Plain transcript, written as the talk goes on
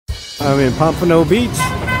I'm in Pompano Beach.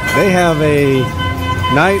 They have a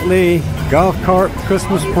nightly golf cart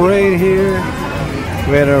Christmas parade here.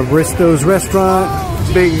 We had a Baresco's restaurant.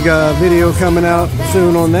 Big video coming out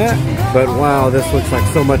soon on that. But wow, this looks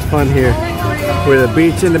like so much fun here with a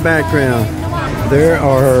beach in the background. There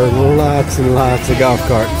are lots and lots of golf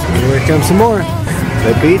carts. Here comes some more.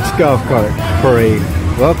 The Beach Golf Cart Parade.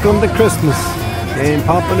 Welcome to Christmas in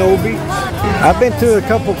Pompano Beach. I've been to a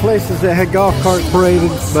couple places that had golf carts paraded,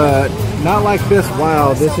 but not like this.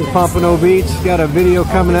 Wow, this is Pompano Beach. Got a video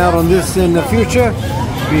coming out on this in the future.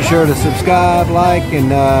 Be sure to subscribe, like, and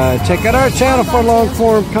check out our channel for long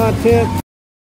form content.